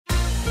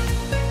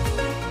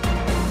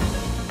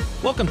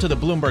Welcome to the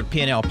Bloomberg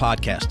P&L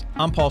podcast.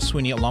 I'm Paul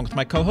Sweeney along with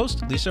my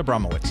co-host, Lisa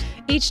Abramowitz.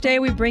 Each day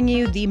we bring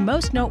you the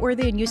most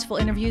noteworthy and useful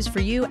interviews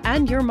for you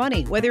and your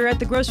money, whether you're at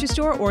the grocery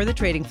store or the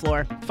trading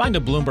floor. Find a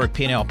Bloomberg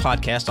P&L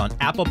podcast on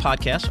Apple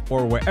Podcasts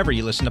or wherever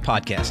you listen to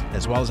podcasts,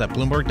 as well as at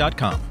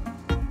Bloomberg.com.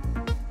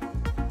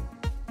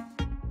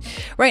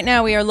 Right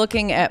now, we are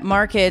looking at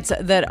markets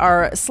that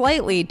are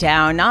slightly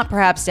down, not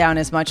perhaps down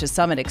as much as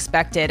some had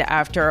expected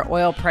after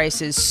oil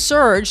prices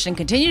surged and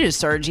continue to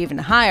surge even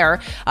higher,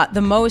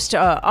 the most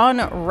on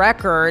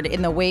record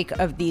in the wake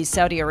of the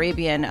Saudi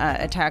Arabian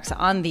attacks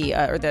on the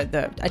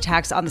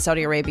attacks on the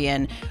Saudi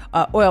Arabian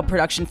oil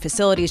production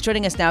facilities.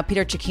 Joining us now,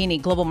 Peter Cecchini,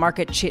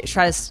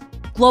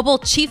 Global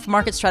Chief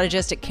Market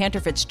Strategist at Cantor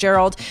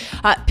Fitzgerald.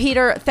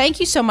 Peter, thank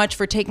you so much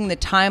for taking the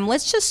time.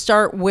 Let's just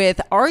start with,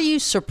 are you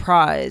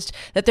surprised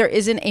that there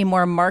isn't a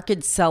more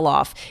marked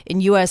sell-off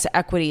in U.S.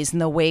 equities in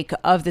the wake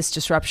of this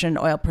disruption in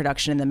oil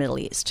production in the Middle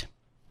East?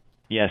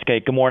 Yes,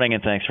 Kate. Good morning,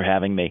 and thanks for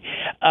having me.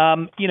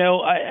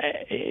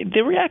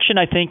 The reaction,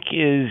 I think,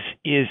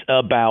 is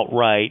about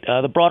right.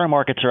 The broader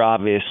markets are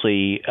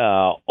obviously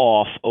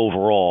off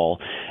overall,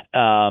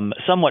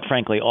 somewhat,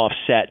 frankly,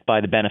 offset by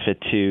the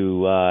benefit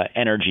to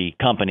energy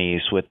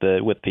companies with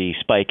the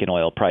spike in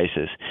oil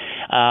prices.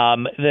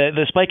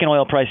 The spike in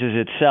oil prices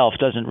itself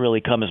doesn't really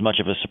come as much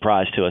of a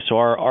surprise to us. So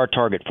our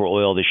target for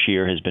oil this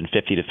year has been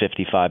 $50 to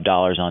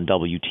 $55 on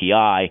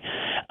WTI,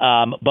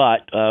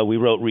 but we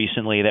wrote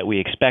recently that we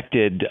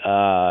expected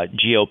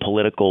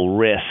geopolitical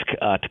risk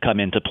to come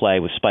into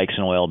play with spikes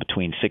in oil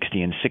between 60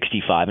 and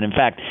 65. And in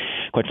fact,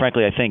 quite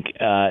frankly, I think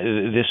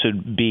this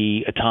would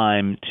be a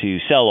time to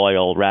sell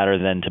oil rather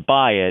than to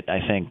buy it. I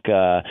think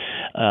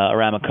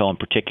Aramco in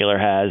particular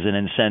has an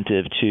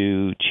incentive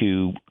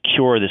to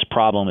cure this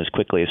problem as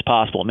quickly as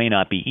possible. It may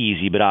not be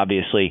easy, but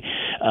obviously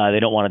they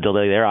don't want to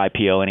delay their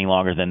IPO any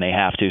longer than they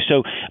have to.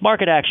 So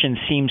market action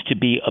seems to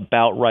be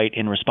about right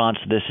in response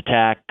to this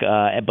attack.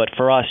 But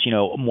for us,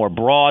 more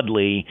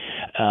broadly,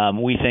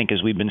 we think,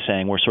 as we've been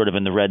saying, we're sort of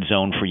in the red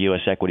zone for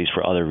U.S. equities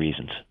for other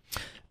reasons.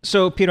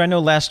 So, Peter, I know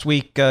last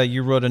week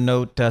you wrote a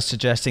note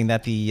suggesting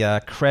that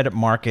the credit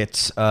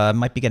markets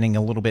might be getting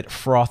a little bit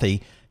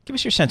frothy. Give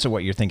us your sense of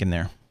what you're thinking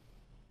there.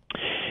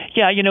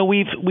 Yeah,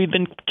 we've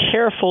been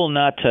careful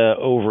not to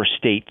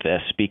overstate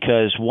this,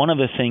 because one of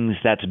the things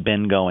that's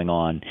been going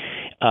on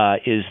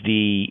is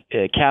the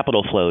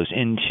capital flows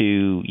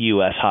into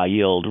U.S. high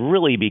yield,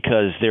 really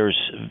because there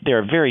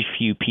are very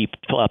few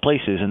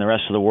places in the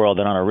rest of the world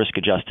that on a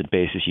risk-adjusted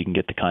basis you can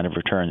get the kind of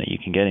return that you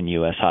can get in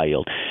U.S. high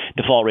yield.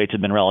 Default rates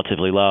have been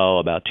relatively low,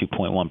 about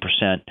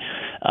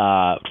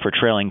 2.1% for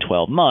trailing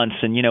 12 months.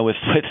 And, with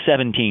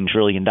 $17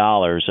 trillion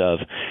of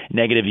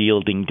negative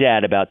yielding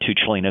debt, about $2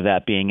 trillion of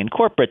that being in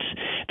corporates,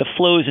 the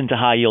flows into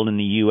high yield in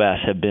the U.S.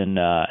 have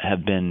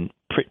been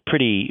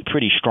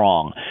pretty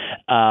strong,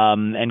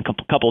 and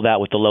couple that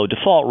with the low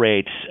default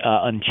rates,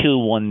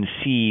 until one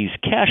sees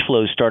cash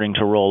flows starting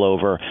to roll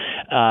over,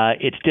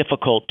 it's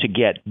difficult to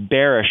get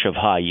bearish of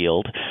high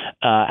yield.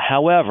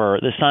 However,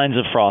 the signs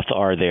of froth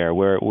are there.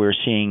 We're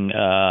seeing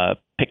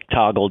pick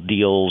toggle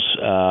deals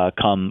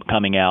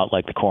coming out,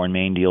 like the Core and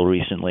Main deal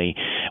recently.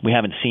 We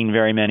haven't seen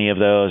very many of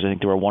those. I think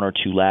there were one or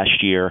two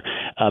last year,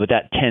 but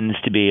that tends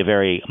to be a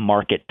very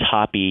market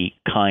toppy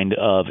kind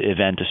of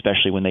event,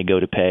 especially when they go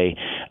to pay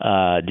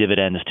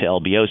dividends to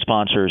LBO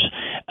sponsors.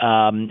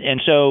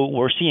 And so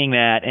we're seeing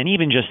that, and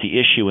even just the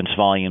issuance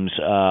volumes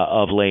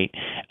of late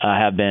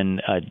have been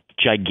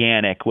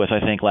gigantic, with, I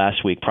think,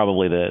 last week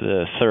probably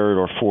the third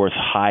or fourth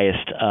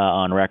highest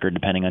on record,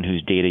 depending on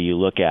whose data you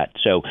look at.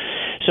 So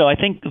I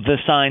think the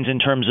signs in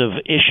terms of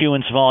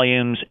issuance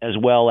volumes as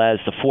well as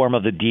the form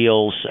of the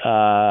deals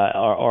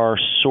are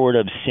sort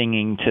of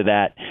singing to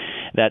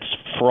that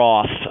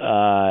froth,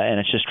 and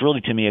it's just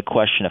really, to me, a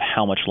question of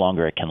how much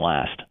longer it can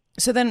last.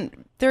 So then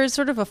there is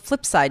sort of a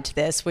flip side to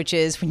this, which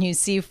is when you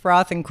see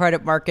froth in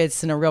credit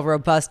markets and a real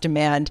robust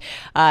demand,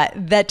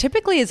 that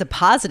typically is a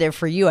positive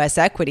for U.S.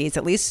 equities,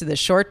 at least in the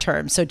short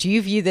term. So do you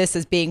view this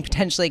as being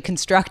potentially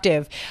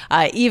constructive,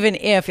 even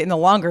if in the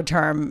longer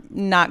term,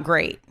 not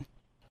great?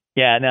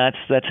 Yeah, no,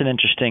 that's an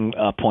interesting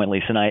point,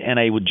 Lisa, and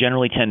I would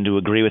generally tend to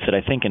agree with it. I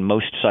think in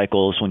most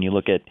cycles, when you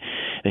look at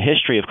the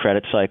history of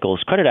credit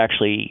cycles, credit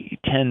actually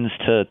tends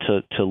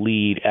to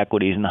lead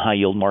equities, and the high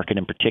yield market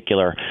in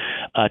particular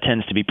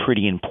tends to be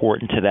pretty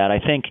important to that. I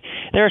think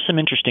there are some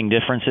interesting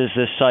differences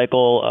this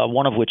cycle,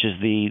 one of which is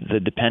the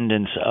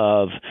dependence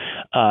of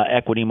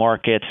equity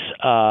markets,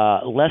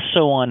 less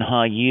so on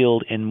high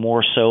yield and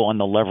more so on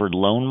the levered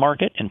loan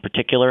market in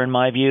particular, in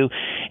my view.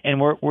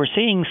 And we're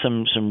seeing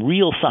some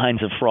real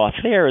signs of fraud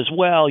there as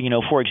well.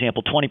 For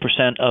example,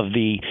 20% of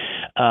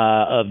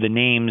the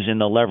names in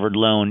the levered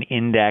loan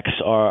index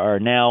are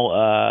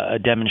now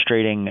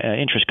demonstrating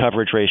interest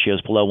coverage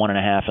ratios below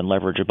 1.5 and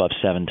leverage above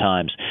 7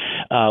 times,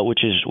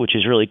 which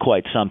is really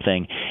quite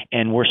something.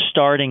 and we're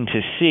starting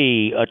to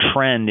see a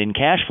trend in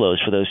cash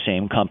flows for those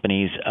same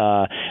companies.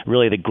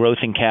 Really, the growth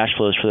in cash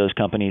flows for those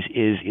companies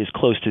is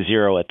close to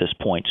zero at this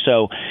point.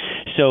 So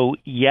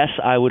yes,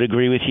 I would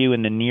agree with you.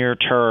 In the near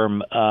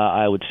term,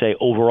 I would say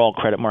overall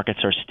credit markets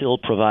are still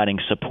providing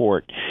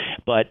support.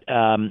 But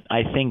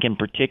I think in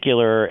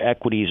particular,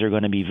 equities are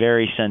going to be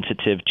very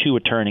sensitive to a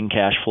turn in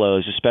cash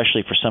flows,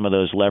 especially for some of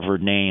those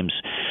levered names.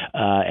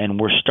 And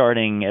we're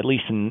starting, at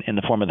least in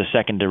the form of the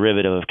second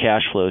derivative of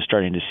cash flows,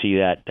 starting to see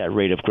that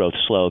rate of growth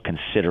slow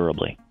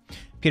considerably.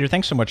 Peter,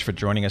 thanks so much for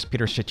joining us.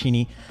 Peter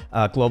Cecchini,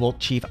 Global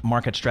Chief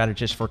Market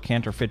Strategist for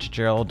Cantor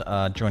Fitzgerald,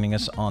 joining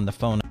us on the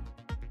phone.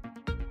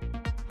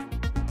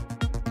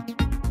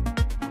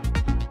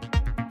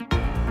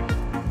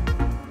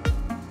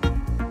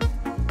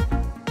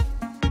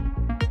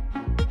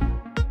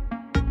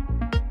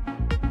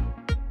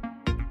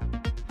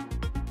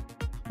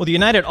 Well, the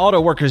United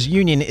Auto Workers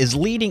Union is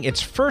leading its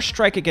first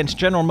strike against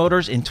General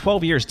Motors in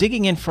 12 years,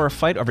 digging in for a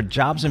fight over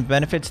jobs and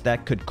benefits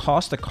that could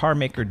cost the car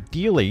maker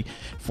dearly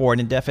for an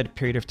indefinite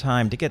period of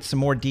time. To get some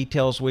more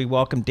details, we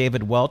welcome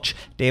David Welch.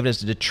 David is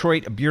the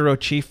Detroit Bureau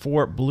Chief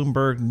for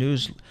Bloomberg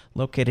News,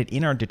 located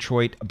in our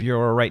Detroit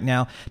Bureau right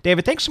now.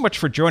 David, thanks so much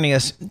for joining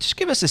us. Just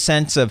give us a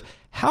sense of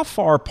how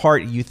far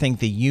apart you think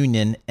the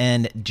union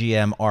and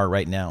GM are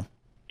right now.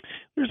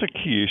 There's a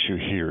key issue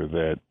here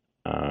that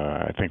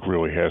I think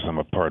really has them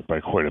apart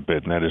by quite a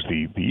bit, and that is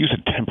the use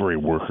of temporary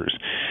workers.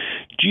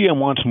 GM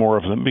wants more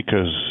of them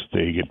because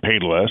they get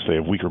paid less, they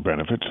have weaker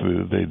benefits,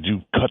 they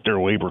do cut their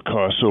labor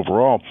costs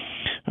overall,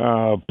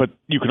 but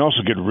you can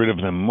also get rid of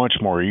them much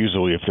more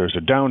easily if there's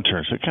a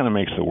downturn, so it kind of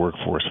makes the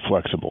workforce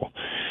flexible.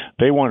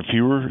 They want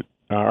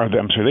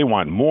they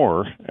want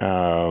more,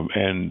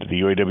 and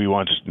the UAW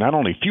wants not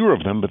only fewer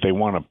of them, but they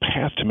want a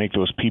path to make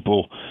those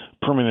people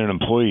permanent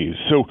employees.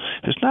 So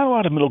there's not a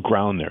lot of middle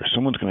ground there.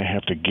 Someone's going to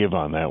have to give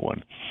on that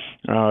one.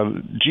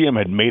 GM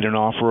had made an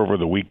offer over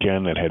the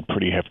weekend that had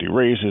pretty hefty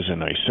raises, a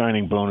nice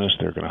signing bonus.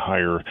 They're going to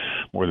hire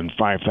more than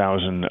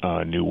 5,000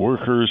 new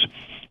workers.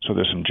 So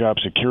there's some job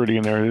security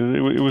in there.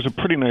 It was a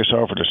pretty nice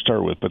offer to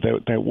start with, but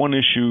that one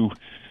issue,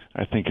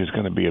 I think, is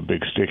going to be a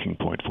big sticking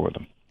point for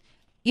them.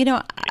 You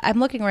know, I'm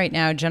looking right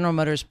now, General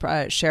Motors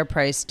share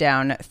price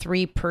down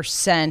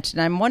 3%,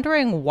 and I'm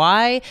wondering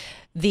why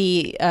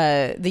the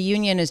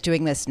union is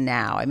doing this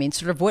now. I mean,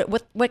 sort of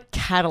what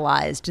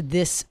catalyzed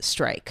this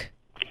strike?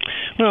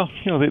 Well,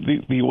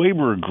 the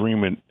labor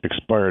agreement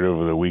expired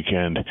over the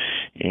weekend,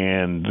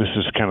 and this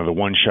is kind of the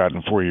one shot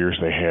in 4 years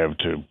they have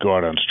to go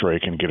out on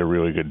strike and get a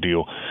really good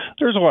deal.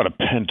 There's a lot of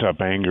pent-up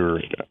anger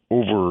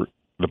over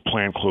the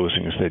plant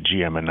closings that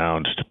GM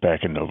announced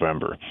back in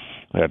November.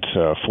 That's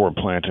 4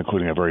 plants,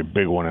 including a very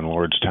big one in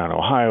Lordstown,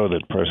 Ohio,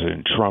 that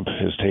President Trump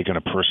has taken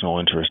a personal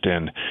interest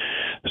in.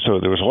 So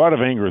there was a lot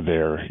of anger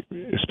there,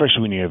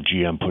 especially when you have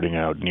GM putting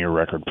out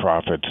near-record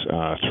profits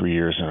 3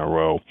 years in a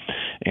row,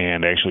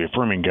 and actually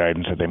affirming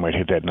guidance that they might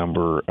hit that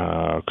number,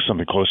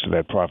 something close to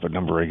that profit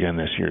number again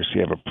this year. So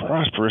you have a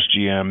prosperous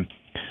GM,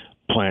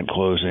 plant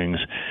closings,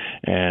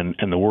 and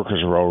the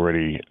workers are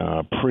already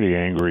pretty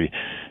angry.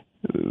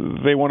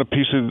 They want a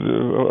piece of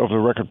the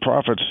record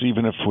profits,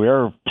 even if we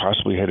are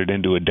possibly headed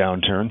into a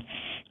downturn.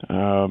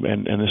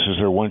 And this is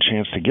their one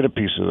chance to get a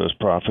piece of those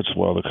profits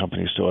while the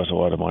company still has a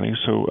lot of money.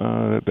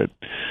 So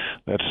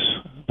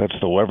that's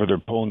the lever they're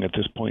pulling at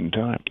this point in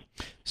time.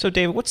 So,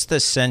 David, what's the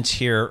sense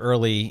here,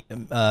 early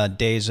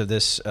days of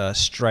this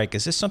strike?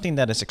 Is this something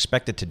that is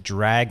expected to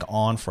drag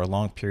on for a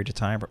long period of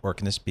time, or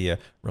can this be a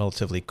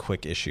relatively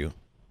quick issue?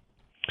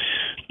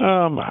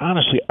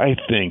 Honestly, I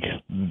think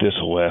this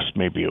will last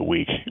maybe a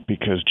week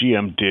because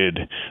GM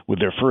did, with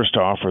their first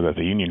offer that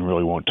the union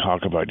really won't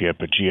talk about yet,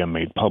 but GM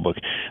made public,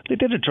 they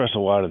did address a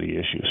lot of the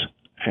issues.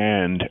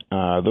 And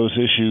those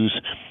issues,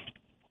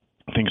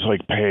 things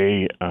like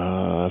pay,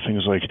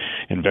 things like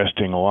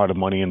investing a lot of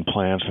money in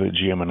plants that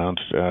GM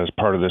announced as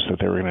part of this that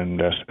they were going to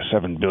invest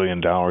 $7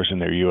 billion in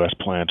their U.S.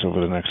 plants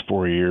over the next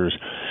 4 years,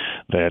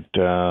 that the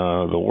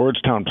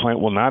Lordstown plant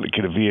will not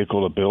get a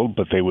vehicle to build,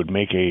 but they would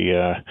make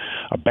a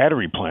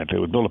battery plant. They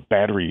would build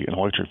an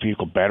electric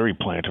vehicle battery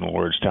plant in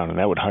Lordstown, and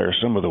that would hire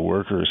some of the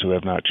workers who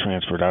have not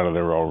transferred out of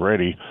there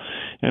already.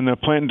 And the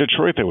plant in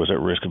Detroit that was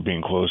at risk of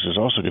being closed is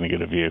also going to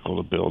get a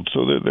vehicle to build.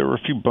 So there were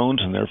a few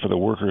bones in there for the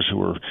workers who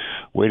were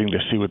waiting to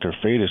see what their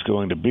fate is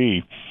going to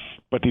be.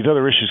 But these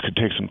other issues could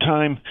take some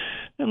time.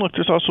 And look,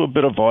 there's also a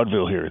bit of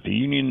vaudeville here. The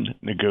union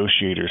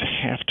negotiators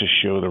have to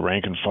show the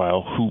rank and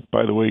file, who,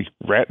 by the way,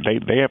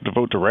 they have to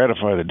vote to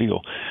ratify the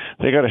deal.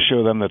 They got to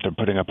show them that they're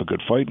putting up a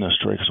good fight, and a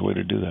strike is a way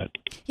to do that.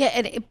 Yeah,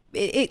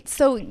 and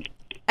so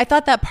I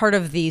thought that part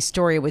of the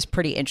story was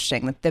pretty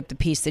interesting, the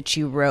piece that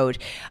you wrote.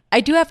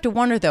 I do have to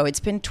wonder, though, it's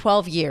been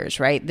 12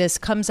 years, right? This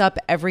comes up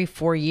every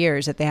 4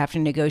 years that they have to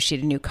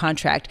negotiate a new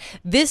contract.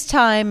 This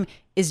time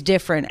is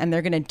different, and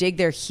they're going to dig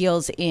their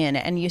heels in.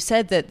 And you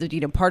said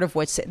that part of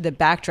what's the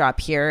backdrop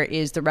here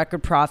is the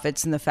record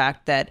profits and the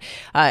fact that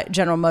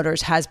General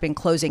Motors has been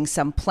closing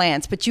some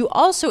plants. But you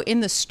also, in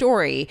the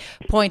story,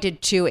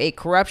 pointed to a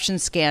corruption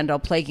scandal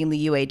plaguing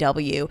the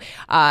UAW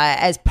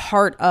as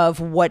part of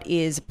what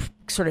is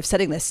sort of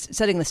setting the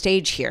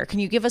stage here. Can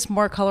you give us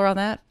more color on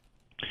that?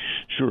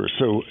 Sure.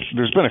 So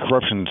there's been a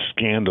corruption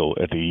scandal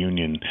at the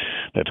union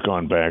that's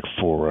gone back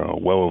for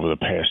well over the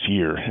past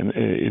year. And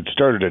it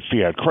started at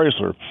Fiat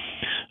Chrysler.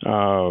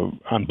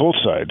 On both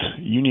sides,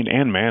 union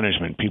and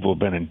management, people have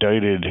been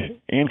indicted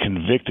and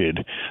convicted,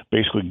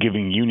 basically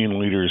giving union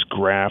leaders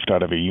graft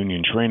out of a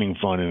union training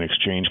fund in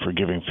exchange for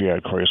giving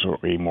Fiat Chrysler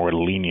a more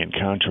lenient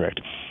contract.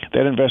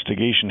 That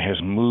investigation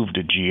has moved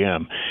to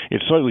GM.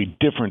 It's slightly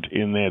different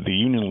in that the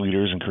union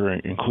leaders,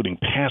 including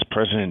past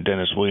President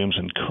Dennis Williams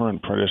and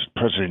current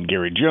President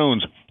Gary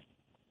Jones,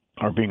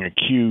 are being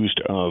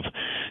accused of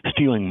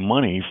stealing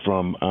money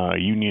from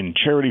union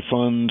charity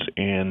funds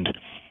and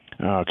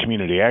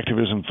community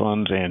activism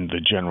funds and the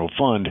general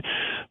fund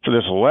for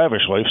this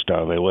lavish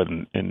lifestyle they led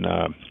in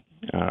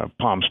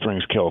Palm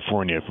Springs,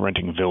 California,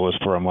 renting villas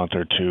for a month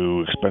or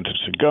two, expensive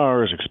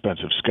cigars,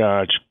 expensive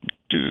scotch,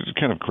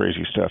 kind of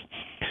crazy stuff.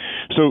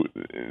 So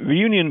the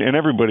union and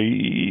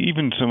everybody,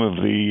 even some of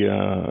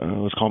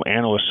the, let's call them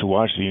analysts who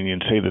watch the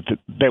union, say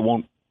that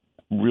won't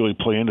really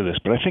play into this.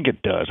 But I think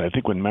it does. I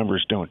think when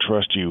members don't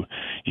trust you,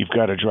 you've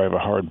got to drive a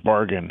hard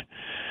bargain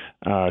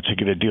to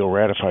get a deal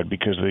ratified,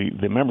 because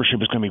the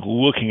membership is going to be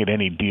looking at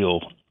any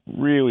deal,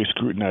 really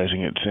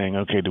scrutinizing it, saying,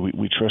 okay, do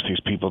we trust these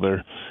people?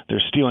 They're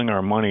stealing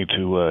our money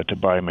to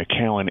buy a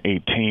Macallan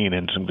 18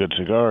 and some good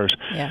cigars.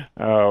 Yeah.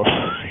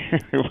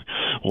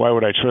 Why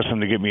would I trust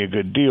them to get me a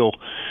good deal?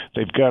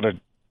 They've got to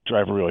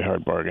drive a really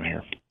hard bargain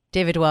here.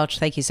 David Welch,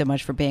 thank you so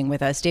much for being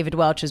with us. David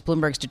Welch is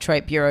Bloomberg's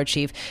Detroit bureau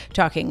chief,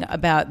 talking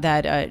about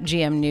that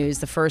GM news,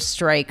 the first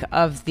strike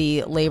of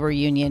the labor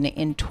union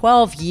in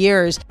 12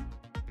 years.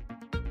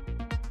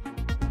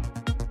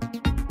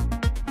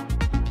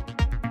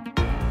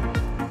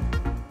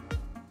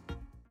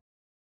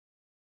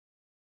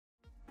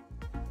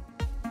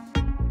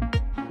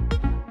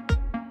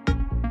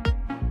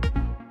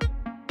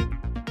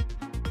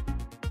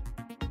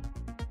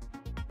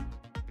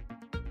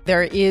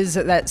 There is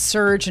that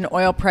surge in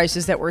oil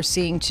prices that we're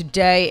seeing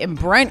today. In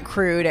Brent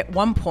crude, at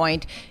one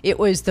point, it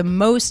was the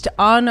most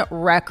on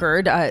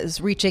record, is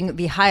reaching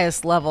the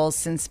highest levels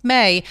since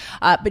May,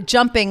 but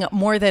jumping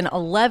more than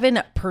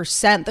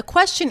 11%. The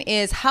question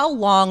is, how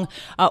long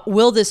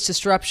will this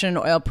disruption in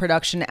oil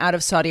production out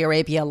of Saudi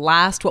Arabia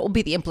last? What will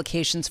be the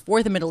implications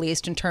for the Middle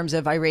East in terms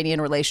of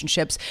Iranian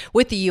relationships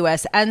with the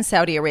U.S. and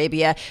Saudi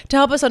Arabia? To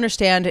help us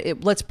understand,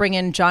 let's bring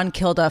in John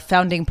Kilda,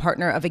 founding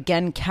partner of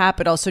Again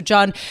Capital. So,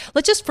 John,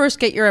 let's just first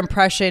get your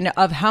impression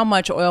of how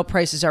much oil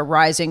prices are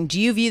rising.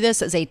 Do you view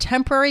this as a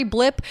temporary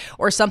blip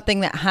or something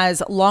that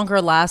has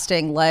longer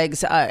lasting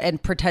legs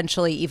and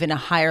potentially even a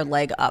higher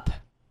leg up?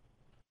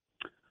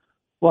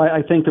 Well,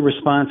 I think the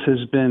response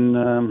has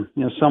been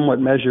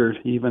somewhat measured,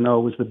 even though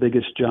it was the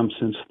biggest jump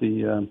since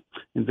the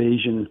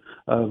invasion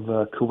of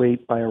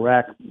Kuwait by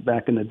Iraq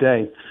back in the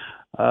day.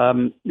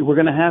 We're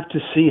going to have to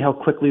see how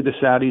quickly the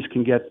Saudis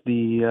can get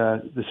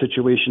the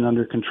situation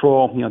under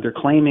control. They're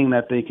claiming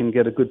that they can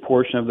get a good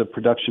portion of the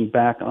production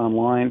back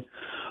online,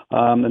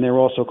 and they're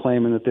also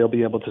claiming that they'll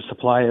be able to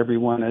supply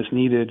everyone as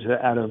needed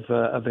out of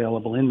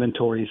available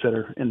inventories that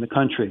are in the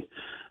country.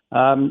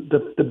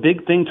 The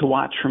big thing to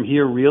watch from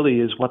here really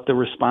is what the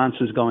response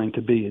is going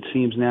to be. It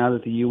seems now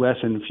that the U.S.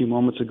 and a few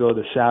moments ago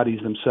the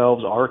Saudis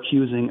themselves are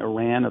accusing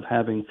Iran of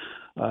having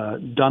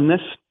done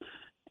this.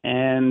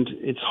 And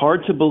it's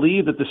hard to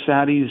believe that the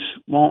Saudis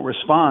won't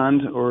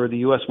respond or the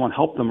U.S. won't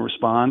help them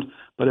respond.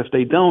 But if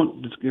they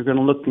don't, you're going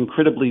to look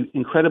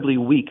incredibly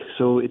weak.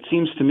 So it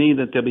seems to me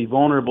that they'll be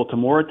vulnerable to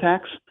more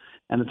attacks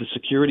and that the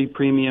security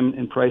premium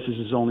in prices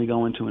is only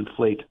going to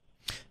inflate.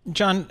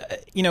 John,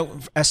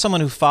 as someone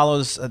who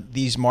follows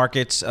these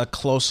markets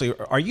closely,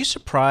 are you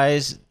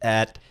surprised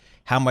at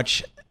how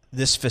much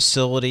this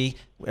facility,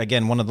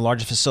 again, one of the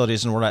largest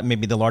facilities in the world,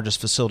 maybe the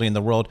largest facility in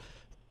the world,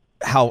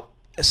 how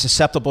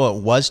susceptible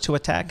it was to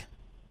attack?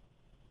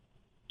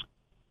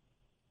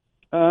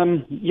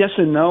 Yes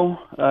and no.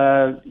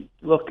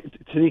 Look,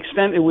 to the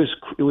extent it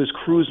was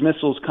cruise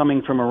missiles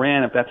coming from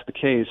Iran, if that's the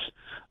case,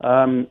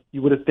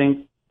 you would have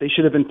think they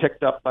should have been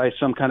picked up by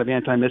some kind of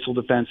anti-missile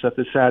defense that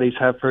the Saudis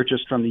have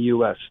purchased from the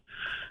U.S.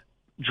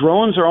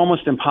 Drones are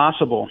almost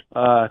impossible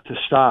to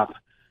stop,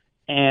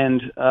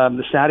 and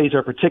the Saudis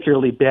are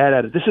particularly bad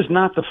at it. This is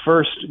not the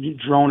first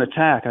drone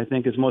attack, I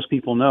think, as most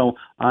people know,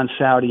 on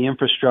Saudi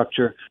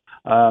infrastructure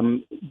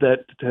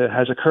that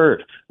has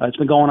occurred. It's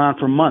been going on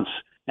for months,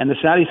 and the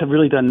Saudis have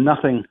really done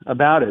nothing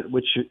about it,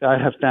 which I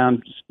have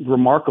found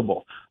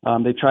remarkable.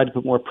 They tried to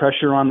put more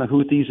pressure on the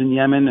Houthis in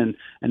Yemen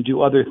and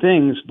do other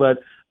things, but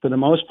for the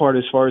most part,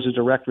 as far as a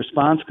direct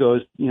response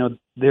goes,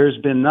 there's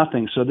been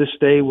nothing. So this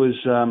day was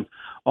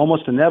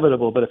almost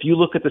inevitable. But if you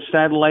look at the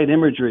satellite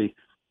imagery,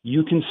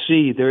 you can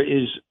see there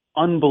is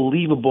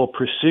unbelievable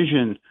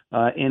precision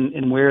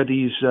in where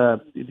these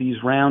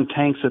round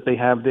tanks that they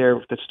have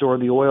there that store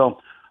the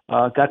oil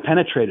got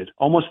penetrated.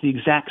 Almost the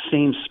exact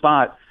same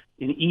spot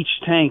in each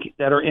tank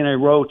that are in a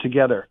row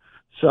together.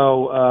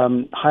 So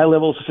high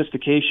level of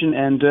sophistication,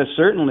 and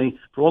certainly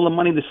for all the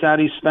money the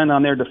Saudis spend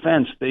on their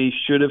defense, they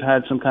should have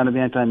had some kind of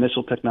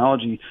anti-missile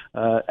technology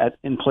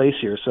in place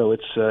here. So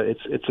it's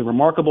a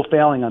remarkable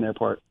failing on their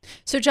part.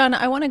 So, John,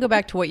 I want to go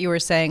back to what you were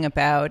saying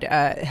about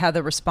how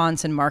the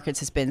response in markets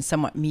has been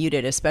somewhat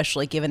muted,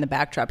 especially given the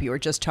backdrop you were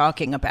just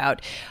talking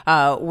about,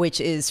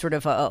 which is sort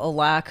of a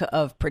lack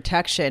of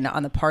protection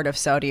on the part of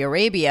Saudi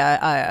Arabia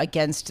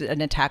against an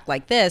attack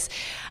like this.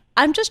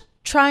 I'm just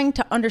trying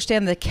to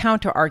understand the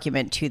counter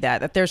argument to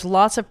that there's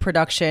lots of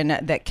production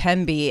that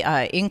can be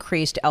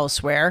increased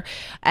elsewhere,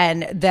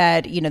 and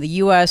that, the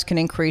U.S. can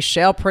increase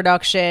shale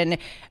production.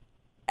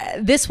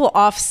 This will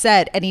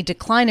offset any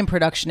decline in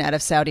production out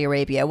of Saudi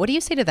Arabia. What do you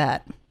say to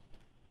that?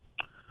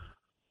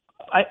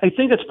 I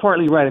think that's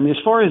partly right. I mean,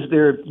 as far as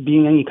there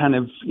being any kind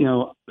of,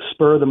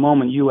 spur of the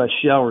moment U.S.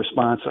 shale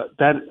response,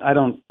 that I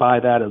don't buy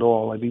that at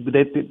all. I mean,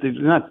 they're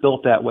not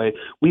built that way.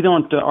 We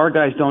don't. Our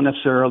guys don't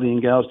necessarily,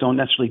 and gals don't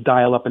necessarily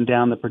dial up and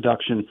down the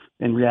production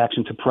in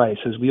reaction to price.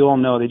 As we all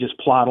know, they just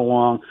plod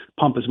along,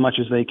 pump as much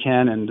as they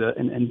can,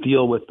 and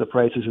deal with the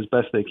prices as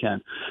best they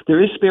can.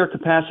 There is spare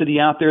capacity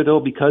out there, though,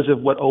 because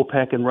of what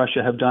OPEC and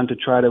Russia have done to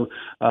try to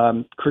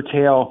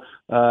curtail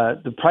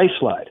the price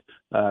slide.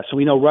 So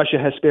we know Russia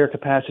has spare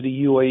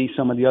capacity, UAE,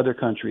 some of the other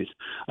countries.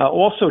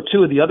 Also,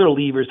 two of the other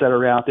levers that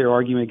are out there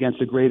arguing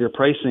against a greater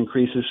price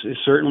increase is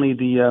certainly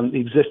the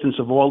existence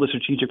of all the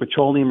strategic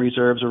petroleum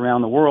reserves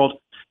around the world,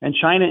 and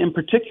China in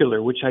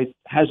particular, which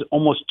has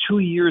almost 2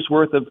 years'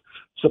 worth of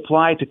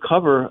supply to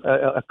cover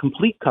a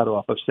complete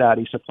cutoff of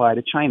Saudi supply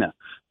to China.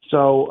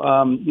 So,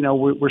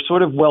 we're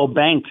sort of well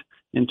banked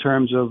in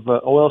terms of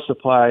oil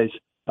supplies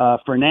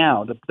for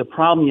now. The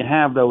problem you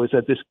have, though, is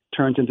that this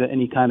turns into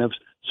any kind of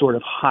sort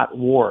of hot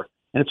war.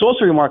 And it's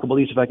also remarkable,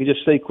 Lisa, if I could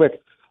just say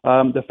quick,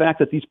 the fact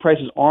that these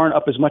prices aren't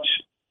up as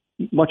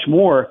much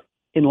more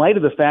in light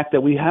of the fact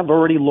that we have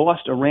already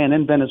lost Iran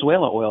and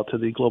Venezuela oil to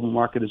the global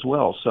market as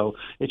well. So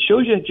it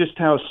shows you just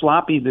how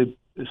sloppy the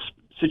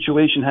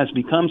situation has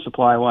become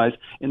supply-wise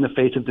in the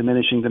face of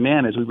diminishing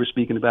demand, as we were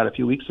speaking about a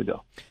few weeks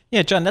ago.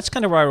 Yeah, John, that's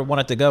kind of where I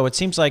wanted to go. It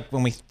seems like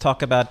when we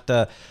talk about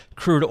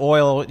crude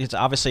oil, it's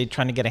obviously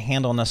trying to get a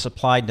handle on the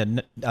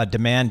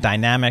supply-demand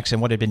dynamics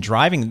and what had been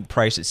driving the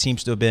price. It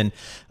seems to have been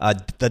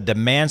the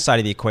demand side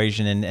of the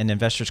equation, and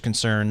investors'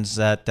 concerns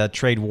that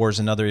trade wars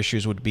and other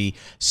issues would be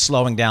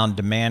slowing down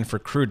demand for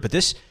crude. But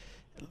this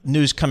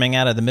news coming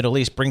out of the Middle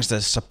East brings the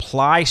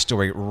supply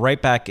story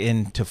right back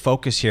into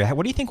focus here.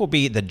 What do you think will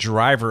be the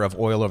driver of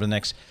oil over the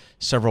next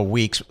several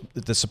weeks,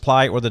 the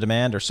supply or the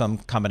demand, or some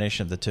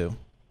combination of the two?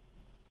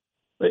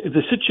 If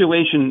the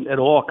situation at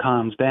all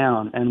calms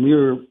down, and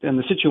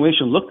the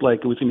situation looked like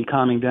it was going to be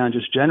calming down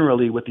just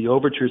generally with the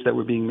overtures that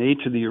were being made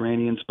to the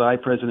Iranians by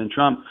President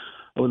Trump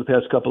over the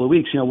past couple of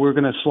weeks, we're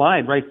going to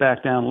slide right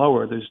back down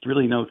lower. There's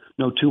really no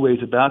two ways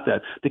about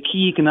that. The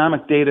key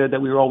economic data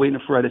that we were all waiting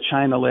for out of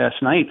China last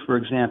night, for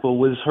example,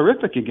 was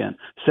horrific again.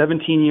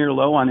 17-year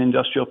low on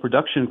industrial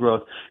production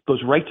growth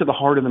goes right to the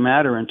heart of the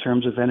matter in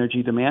terms of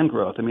energy demand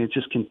growth. I mean, it's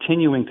just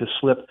continuing to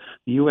slip.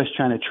 The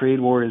U.S.-China trade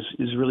war is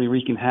really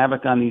wreaking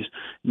havoc on these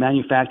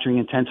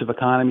manufacturing-intensive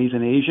economies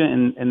in Asia,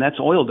 and that's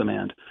oil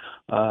demand.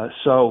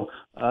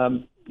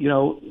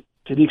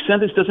 To the extent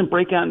this doesn't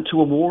break out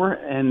into a war,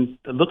 and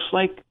it looks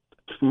like,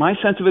 my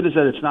sense of it is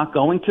that it's not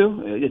going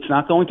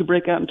to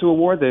break out into a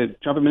war. The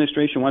Trump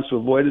administration wants to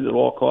avoid it at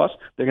all costs.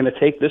 They're going to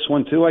take this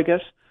one too, I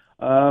guess.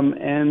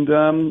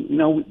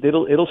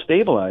 It'll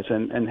stabilize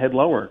and head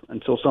lower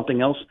until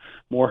something else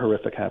more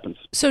horrific happens.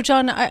 So,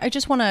 John, I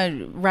just want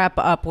to wrap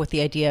up with the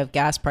idea of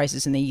gas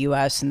prices in the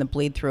U.S. and the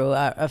bleed-through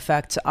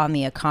effect on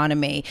the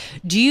economy.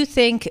 Do you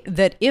think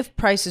that if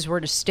prices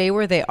were to stay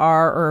where they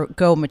are or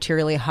go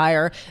materially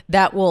higher,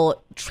 that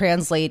will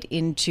translate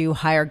into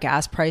higher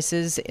gas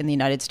prices in the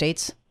United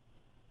States?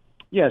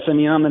 Yes, I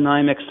mean, on the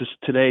NYMEX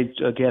today,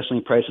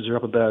 gasoline prices are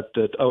up about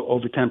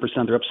over 10%.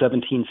 They're up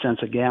 17 cents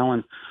a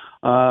gallon.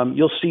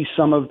 You'll see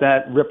some of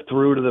that rip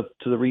through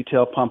to the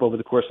retail pump over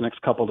the course of the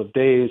next couple of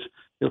days.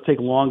 It'll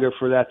take longer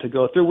for that to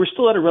go through. We're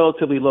still at a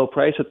relatively low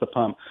price at the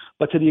pump,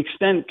 but to the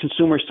extent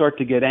consumers start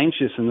to get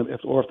anxious,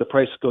 or if the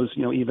price goes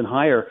even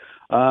higher,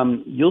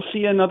 you'll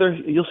see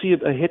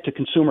a hit to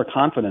consumer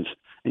confidence,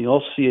 and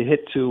you'll see a hit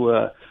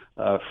to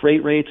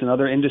freight rates and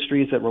other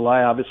industries that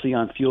rely obviously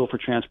on fuel for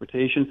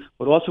transportation,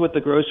 but also at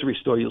the grocery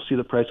store, you'll see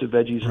the price of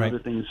veggies and other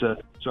things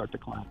start to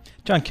climb.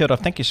 John Cantor,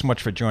 thank you so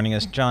much for joining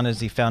us. John is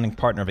the founding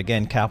partner of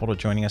Again Capital,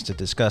 joining us to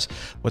discuss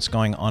what's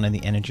going on in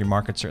the energy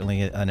market.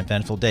 Certainly an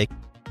eventful day.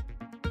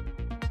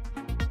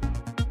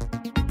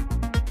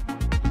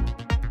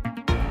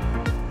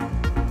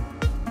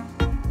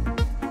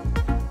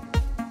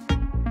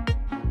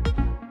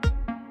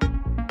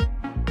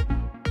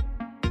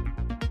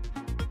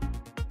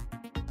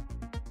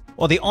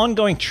 Well, the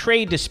ongoing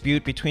trade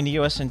dispute between the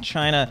U.S. and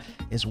China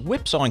is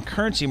whipsawing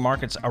currency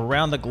markets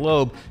around the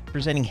globe,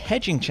 presenting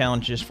hedging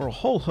challenges for a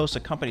whole host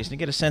of companies. To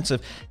get a sense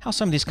of how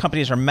some of these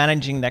companies are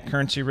managing that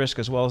currency risk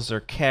as well as their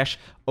cash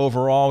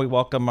overall, we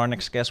welcome our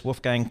next guest,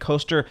 Wolfgang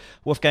Koester.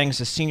 Wolfgang is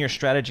a senior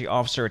strategy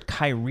officer at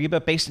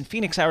Kyriba, based in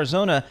Phoenix,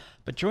 Arizona,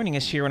 but joining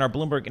us here in our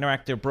Bloomberg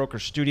Interactive Broker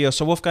studio.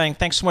 So, Wolfgang,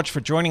 thanks so much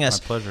for joining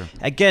us. My pleasure.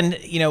 Again,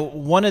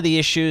 one of the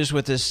issues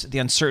with the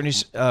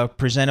uncertainties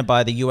presented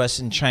by the U.S.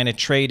 and China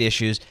trade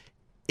issues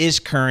is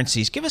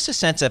currencies. Give us a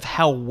sense of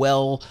how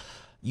well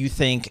you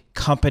think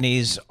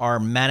companies are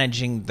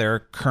managing their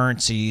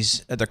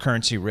currencies, their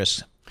currency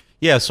risks.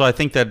 Yeah, so I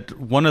think that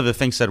one of the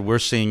things that we're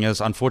seeing is,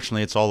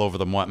 unfortunately, it's all over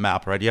the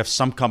map, right? You have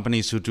some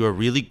companies who do a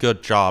really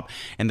good job,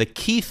 and the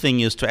key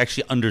thing is to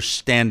actually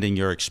understanding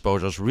your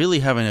exposures, really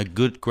having a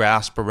good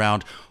grasp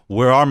around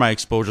where are my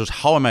exposures,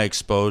 how am I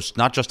exposed,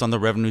 not just on the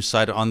revenue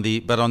side,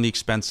 but on the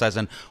expense side,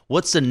 and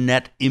what's the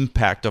net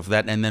impact of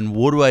that, and then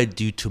what do I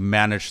do to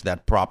manage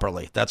that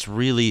properly? That's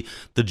really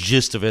the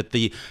gist of it.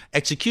 The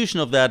execution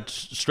of that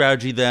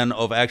strategy then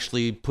of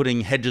actually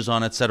putting hedges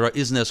on, et cetera,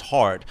 isn't as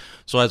hard.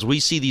 So as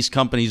we see these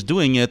companies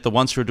doing it, the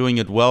ones who are doing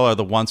it well are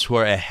the ones who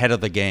are ahead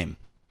of the game.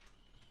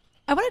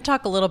 I want to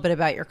talk a little bit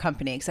about your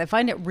company because I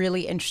find it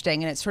really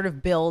interesting and it sort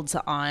of builds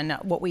on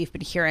what we've been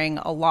hearing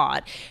a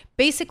lot.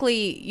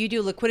 Basically, you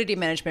do liquidity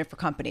management for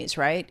companies,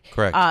 right?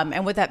 Correct.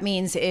 And what that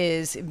means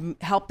is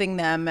helping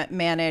them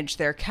manage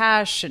their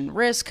cash and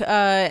risk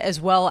as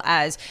well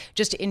as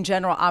just in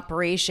general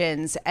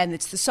operations. And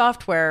it's the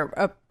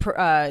software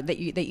that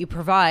you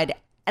provide.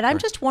 And I'm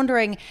just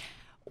wondering,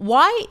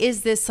 why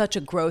is this such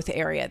a growth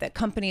area that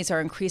companies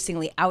are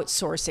increasingly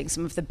outsourcing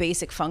some of the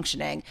basic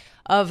functioning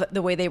of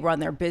the way they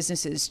run their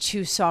businesses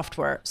to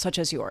software such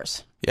as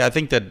yours? Yeah, I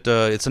think that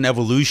it's an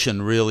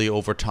evolution really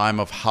over time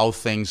of how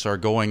things are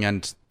going.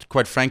 And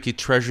quite frankly,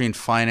 treasury and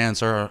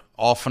finance are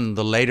often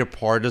the later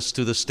parts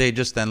to the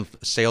stages than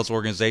sales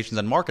organizations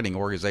and marketing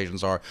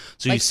organizations are.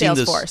 So like you've seen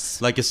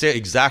Salesforce. this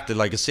exactly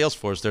like a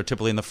Salesforce. They're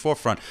typically in the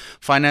forefront.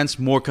 Finance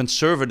more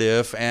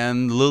conservative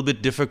and a little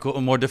bit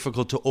more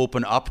difficult to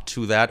open up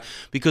to that,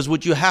 because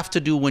what you have to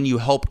do when you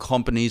help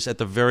companies at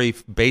the very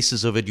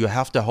basis of it, you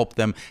have to help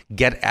them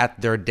get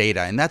at their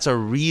data, and that's a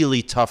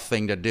really tough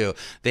thing to do.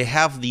 They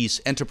have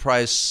these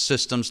enterprise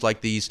systems like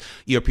these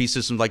ERP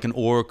systems like an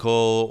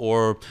Oracle,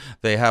 or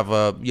they have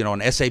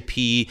an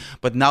SAP,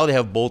 but now they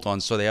have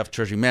bolt-ons. So they have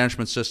treasury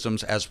management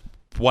systems as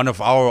one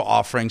of our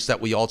offerings that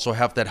we also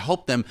have that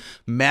help them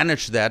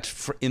manage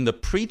that in the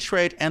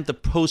pre-trade and the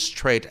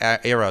post-trade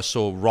era.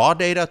 So raw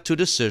data to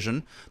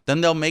decision, then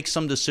they'll make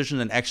some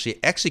decision and actually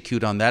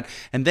execute on that.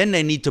 And then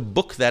they need to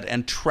book that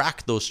and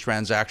track those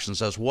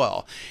transactions as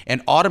well.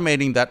 And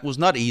automating that was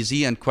not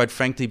easy. And quite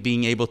frankly,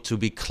 being able to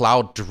be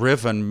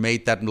cloud-driven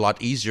made that a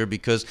lot easier,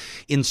 because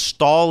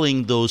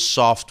installing those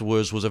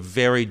softwares was a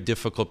very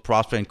difficult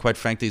prospect. And quite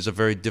frankly, is a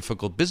very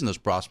difficult business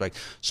prospect.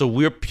 So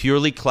we're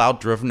purely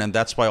cloud-driven, and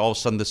that's why all of a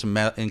sudden this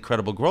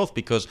incredible growth,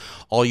 because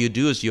all you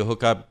do is you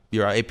hook up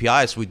your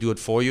APIs, we do it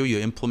for you, you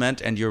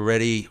implement, and you're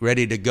ready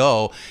to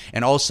go.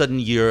 And all of a sudden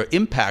your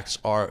impacts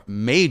are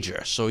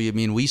major. So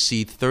we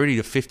see 30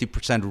 to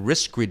 50%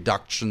 risk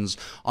reductions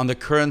on the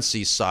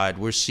currency side.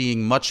 We're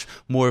seeing much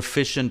more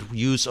efficient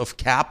use of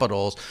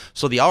capitals.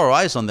 So the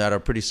ROIs on that are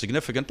pretty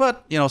significant.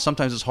 But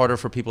sometimes it's harder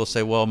for people to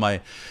say, well,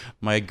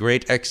 my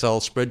great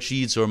Excel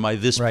spreadsheets or my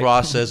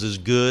process is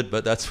good,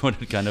 but that's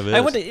what it kind of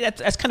is.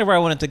 That's kind of where I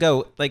wanted to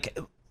go. Like,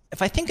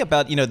 if I think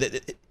about,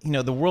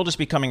 the world is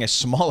becoming a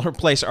smaller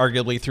place,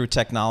 arguably through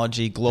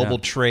technology, global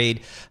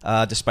trade,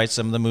 despite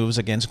some of the moves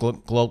against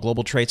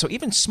global trade. So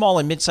even small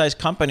and mid-sized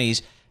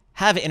companies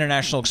have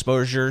international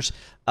exposures.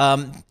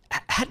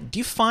 Do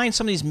you find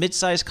some of these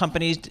mid-sized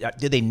companies,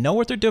 do they know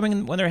what they're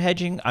doing when they're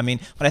hedging? I mean,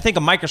 when I think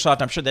of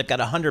Microsoft, I'm sure they've got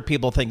 100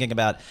 people thinking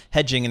about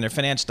hedging in their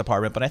finance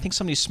department. But I think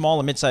some of these small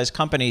and mid-sized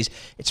companies,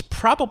 it's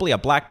probably a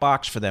black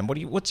box for them.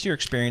 What's your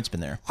experience been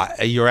there?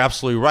 You're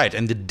absolutely right.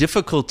 And the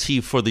difficulty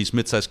for these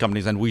mid-sized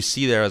companies, and we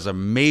see there as a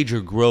major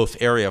growth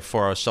area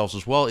for ourselves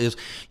as well, is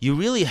you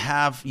really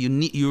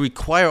you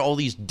require all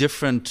these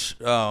different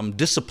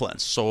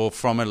disciplines. So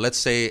from let's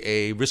say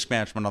a risk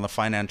management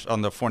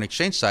on the foreign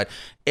exchange side,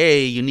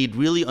 you need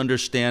really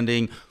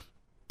understanding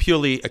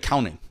purely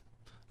accounting.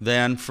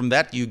 Then from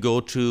that, you go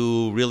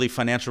to really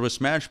financial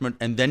risk management,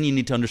 and then you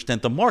need to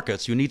understand the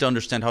markets. You need to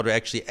understand how to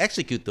actually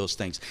execute those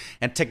things.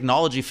 And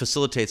technology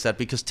facilitates that,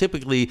 because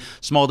typically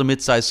small to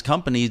mid-sized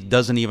company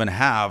doesn't even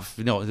have,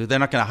 they're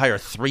not going to hire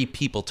 3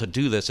 people to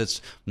do this.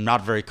 It's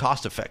not very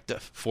cost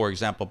effective, for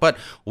example. But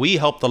we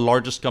help the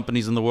largest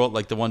companies in the world,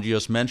 like the one you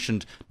just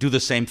mentioned, do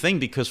the same thing,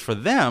 because for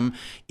them,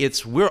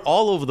 we're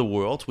all over the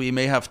world. We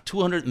may have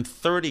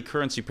 230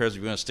 currency pairs if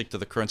you're going to stick to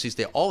the currencies.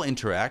 They all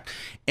interact.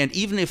 And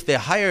even if they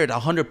hired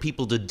 100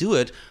 people to do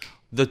it,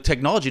 the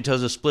technology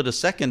tells us split a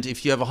second.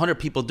 If you have 100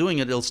 people doing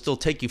it, it'll still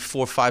take you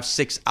 4, 5,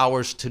 6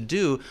 hours to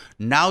do.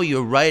 Now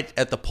you're right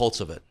at the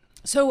pulse of it.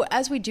 So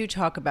as we do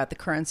talk about the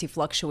currency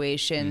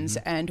fluctuations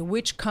and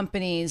which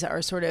companies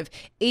are sort of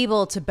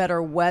able to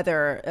better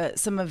weather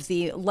some of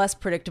the less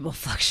predictable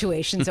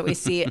fluctuations that we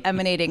see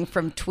emanating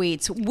from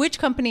tweets, which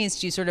companies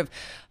do you sort of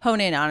hone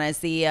in on as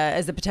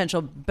the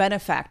potential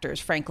benefactors,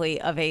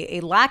 frankly, of a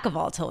lack of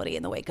volatility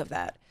in the wake of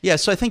that? Yeah,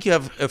 so I think you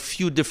have a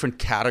few different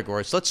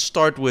categories. Let's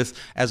start with,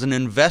 as an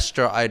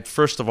investor,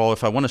 first of all,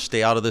 if I want to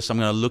stay out of this, I'm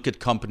going to look at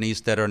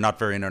companies that are not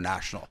very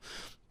international.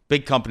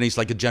 Big companies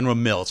like a General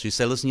Mills. You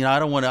say, listen, I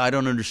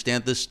don't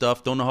understand this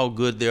stuff, don't know how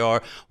good they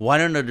are. Why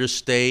don't I just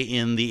stay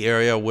in the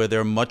area where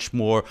they're much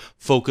more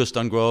focused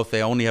on growth?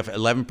 They only have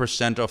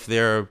 11% of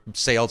their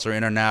sales are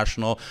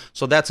international.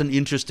 So that's an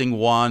interesting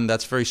one.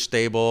 That's very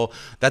stable.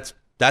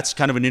 That's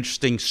kind of an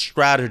interesting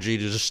strategy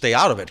to just stay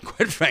out of it,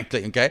 quite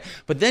frankly, okay?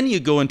 But then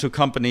you go into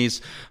companies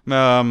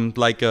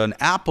like an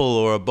Apple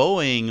or a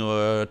Boeing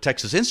or a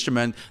Texas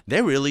Instrument,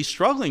 they're really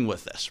struggling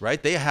with this,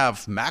 right? They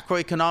have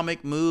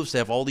macroeconomic moves, they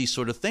have all these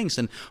sort of things.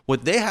 And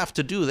what they have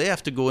to do, they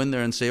have to go in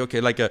there and say,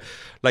 okay, like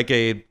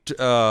a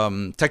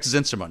Texas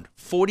Instrument,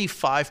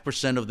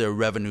 45% of their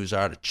revenues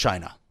are out of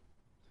China.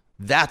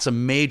 That's a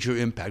major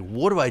impact.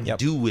 What do I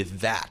do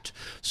with that?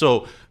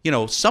 So,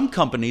 some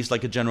companies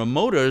like a General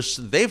Motors,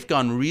 they've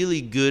gone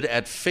really good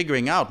at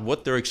figuring out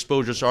what their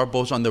exposures are,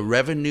 both on the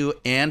revenue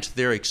and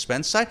their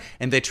expense side,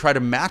 and they try to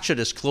match it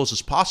as close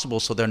as possible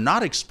so they're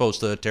not exposed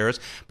to the tariffs.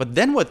 But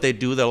then what they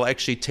do, they'll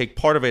actually take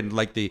part of it,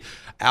 like the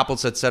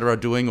Apples, et cetera, are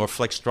doing, or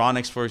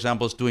Flextronics, for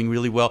example, is doing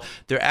really well.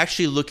 They're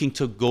actually looking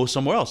to go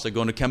somewhere else. They're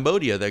going to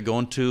Cambodia. They're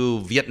going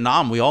to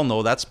Vietnam. We all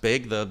know that's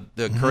big.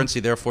 The currency,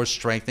 therefore,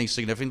 strengthening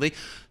significantly.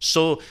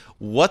 So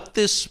what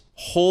this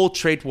whole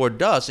trade war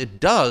does,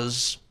 it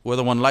does,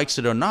 whether one likes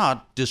it or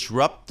not,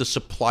 disrupt the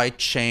supply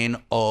chain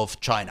of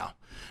China.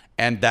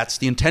 And that's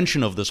the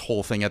intention of this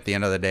whole thing at the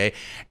end of the day.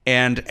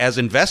 And as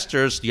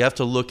investors, you have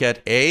to look at,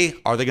 A,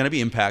 are they going to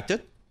be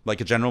impacted? Like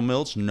a General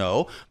Mills?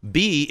 No.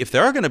 B, if they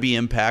are going to be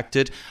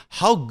impacted,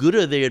 how good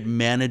are they at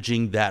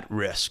managing that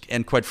risk?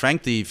 And quite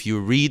frankly, if you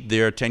read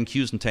their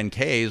 10Qs and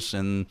 10Ks,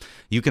 and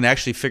you can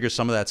actually figure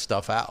some of that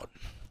stuff out.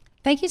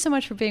 Thank you so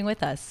much for being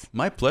with us.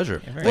 My pleasure.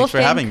 Thanks for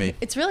having me.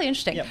 It's really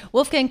interesting. Yep.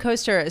 Wolfgang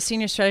Koester,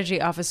 Senior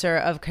Strategy Officer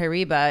of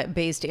Kyriba,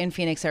 based in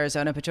Phoenix,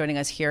 Arizona, but joining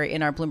us here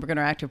in our Bloomberg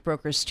Interactive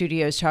Brokers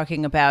studios,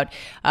 talking about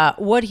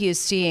what he is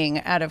seeing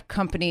out of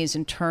companies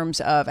in terms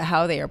of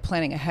how they are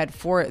planning ahead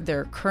for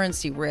their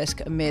currency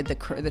risk amid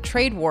the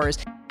trade wars.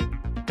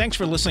 Thanks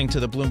for listening to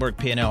the Bloomberg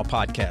P&L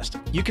podcast.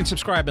 You can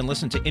subscribe and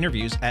listen to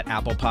interviews at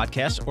Apple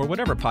Podcasts or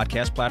whatever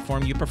podcast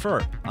platform you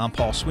prefer. I'm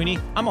Paul Sweeney.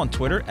 I'm on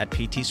Twitter at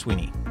PT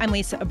Sweeney. I'm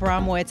Lisa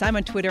Abramowitz. I'm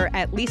on Twitter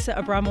at Lisa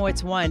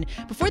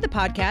Abramowitz1. Before the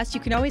podcast, you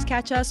can always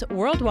catch us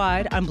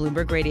worldwide on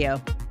Bloomberg Radio.